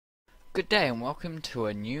Good day and welcome to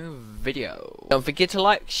a new video. Don't forget to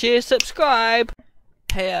like, share, subscribe.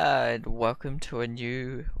 Hey and welcome to a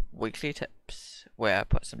new weekly tips where I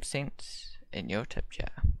put some sense in your tip jar.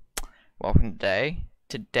 Welcome today.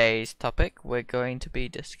 Today's topic, we're going to be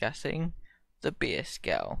discussing the beer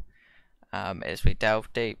scale. As we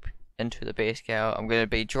delve deep into the beer scale, I'm going to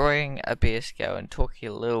be drawing a beer scale and talking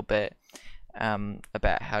a little bit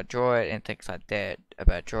about how to draw it and things like that,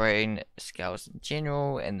 about drawing scales in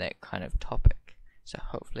general and that kind of topic. So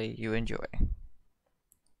hopefully you enjoy.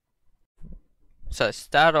 So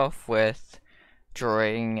start off with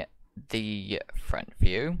drawing the front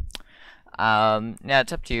view. Now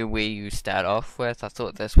it's up to you where you start off with. I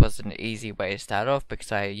thought this was an easy way to start off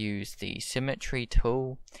because I used the symmetry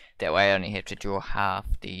tool. That way I only have to draw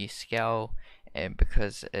half the scale, and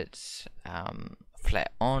because it's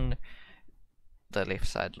flat on, the left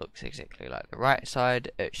side looks exactly like the right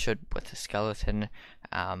side. It should with the skeleton,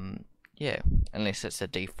 yeah, unless it's a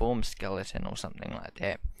deformed skeleton or something like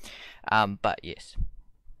that. But yes,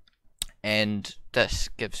 and this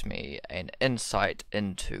gives me an insight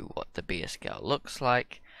into what the beer scale looks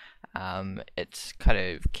like. It's kind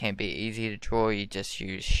of can be easy to draw. You just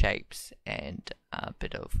use shapes and a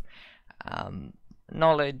bit of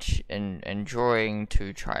knowledge in drawing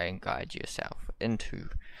to try and guide yourself into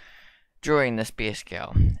drawing this beer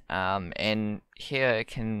scale. And here you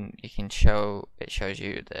can show, it shows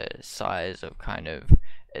you the size of kind of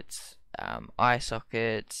its eye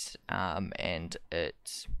sockets and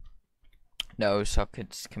its nose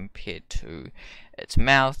sockets compared to its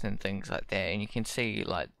mouth and things like that, and you can see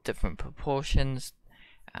like different proportions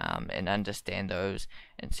and understand those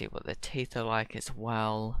and see what the teeth are like as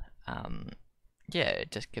well. Yeah,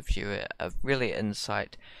 it just gives you a really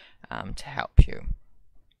insight to help you.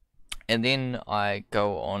 And then I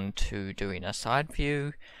go on to doing a side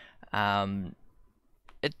view.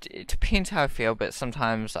 It depends how I feel, but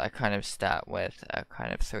sometimes I kind of start with a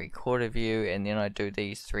kind of 3/4 view and then I do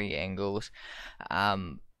these 3 angles.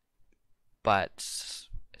 But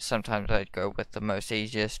sometimes I'd go with the most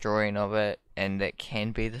easiest drawing of it, and that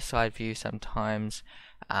can be the side view sometimes,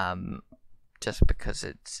 just because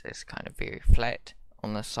it's kind of very flat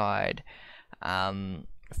on the side.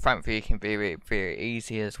 Front view can be very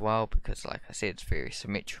easy as well because, like I said, it's very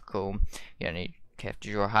symmetrical. You only have to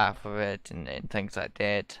draw half of it and things like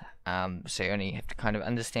that. So you only have to kind of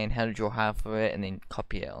understand how to draw half of it and then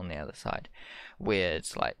copy it on the other side. Where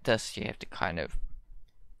it's like this, you have to kind of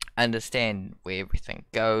understand where everything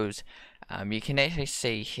goes. You can actually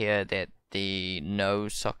see here that the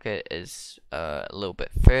nose socket is a little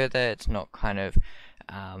bit further. It's not kind of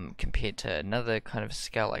compared to another kind of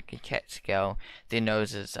scale like a cat scale. Their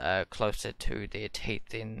noses are closer to their teeth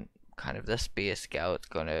than kind of this beer scale. It's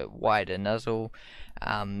got a wider nozzle,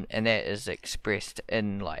 and that is expressed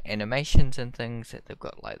in like animations and things, that they've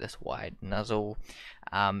got like this wide nozzle.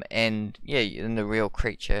 And yeah, in the real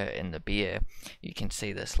creature, in the beer, you can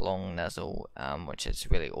see this long nozzle, which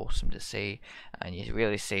is really awesome to see, and you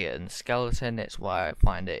really see it in the skeleton. That's why I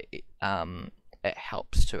find it it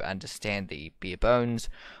helps to understand the bare bones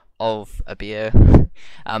of a bear,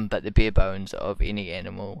 but the bare bones of any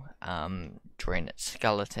animal, drawing its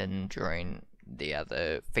skeleton, drawing the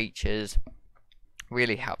other features,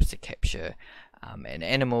 really helps to capture an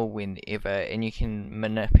animal whenever, and you can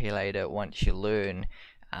manipulate it once you learn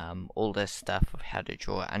all this stuff of how to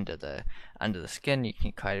draw under the skin. You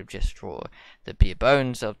can kind of just draw the bare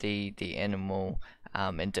bones of the animal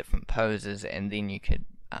in different poses, and then you could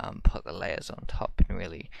put the layers on top and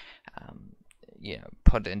really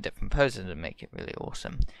put it in different poses and make it really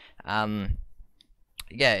awesome.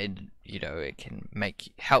 Yeah, it can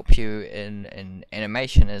help you in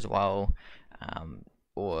animation as well,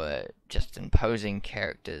 or just in posing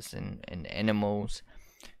characters and animals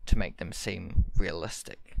to make them seem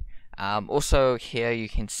realistic. Also here you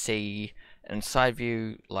can see in side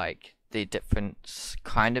view like the different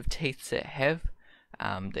kind of teeth that have,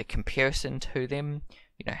 the comparison to them,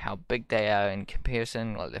 how big they are in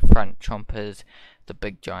comparison, like the front chompers, the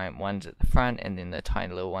big giant ones at the front, and then the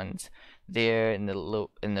tiny little ones there, and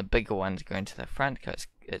the bigger ones going to the front because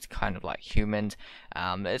it's kind of like humans.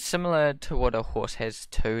 It's similar to what a horse has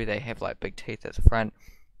too. They have like big teeth at the front,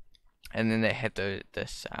 and then they have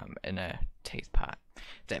this inner teeth part,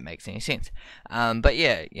 if that makes any sense. But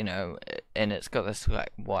yeah, and it's got this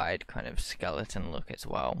like wide kind of skeleton look as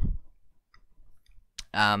well.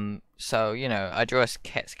 So I drew a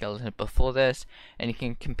cat skeleton before this, and you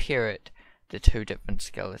can compare the 2 different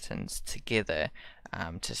skeletons together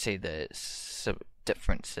to see the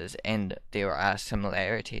differences, and there are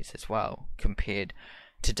similarities as well compared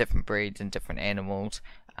to different breeds and different animals.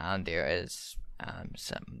 There is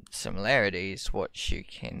some similarities, which you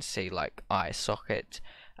can see, like eye socket.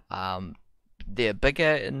 They're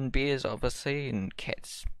bigger in bears, obviously, and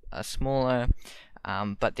cats are smaller,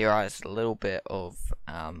 but their eyes are a little bit of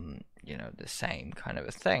the same kind of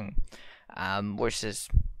a thing, which is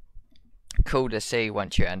cool to see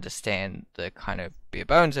once you understand the kind of bare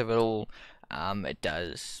bones of it all. It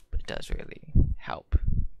does really help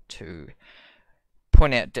to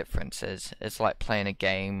point out differences. It's like playing a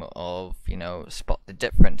game of spot the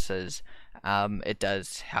differences. It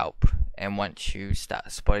does help, and once you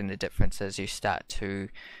start spotting the differences, you start to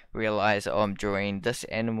realize, oh, I'm drawing this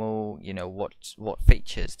animal, what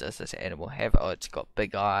features does this animal have? Oh, it's got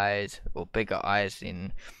big eyes, or bigger eyes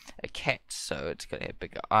than a cat, so it's got to have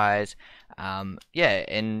bigger eyes. Yeah,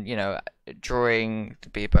 and drawing the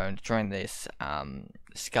bare bones, drawing this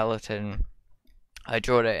skeleton, I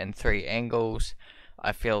drew it in 3 angles.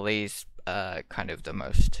 I feel these are kind of the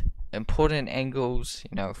most important angles,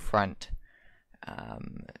 front,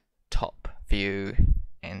 top view,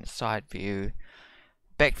 and side view.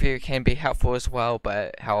 Back view can be helpful as well,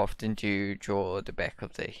 but how often do you draw the back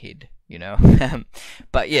of the head,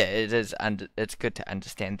 But yeah, it's good to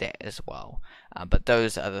understand that as well. But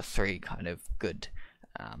those are the 3 kind of good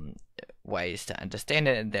ways to understand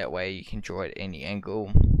it, and that way you can draw it any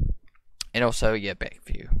angle. And also, yeah, back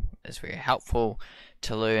view is very helpful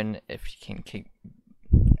to learn if you can keep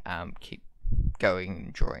going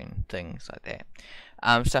and drawing things like that.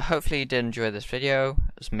 So hopefully you did enjoy this video.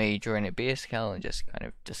 It was me drawing a bear skull and just kind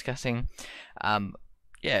of discussing.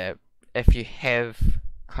 Yeah, if you have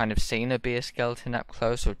kind of seen a bear skeleton up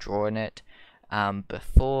close or drawn it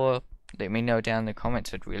before, let me know down in the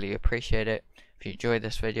comments. I'd really appreciate it. If you enjoyed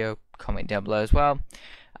this video, comment down below as well.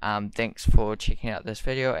 Thanks for checking out this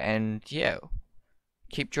video, and yeah,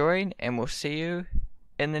 keep drawing, and we'll see you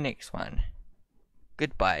in the next one.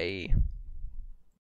 Goodbye.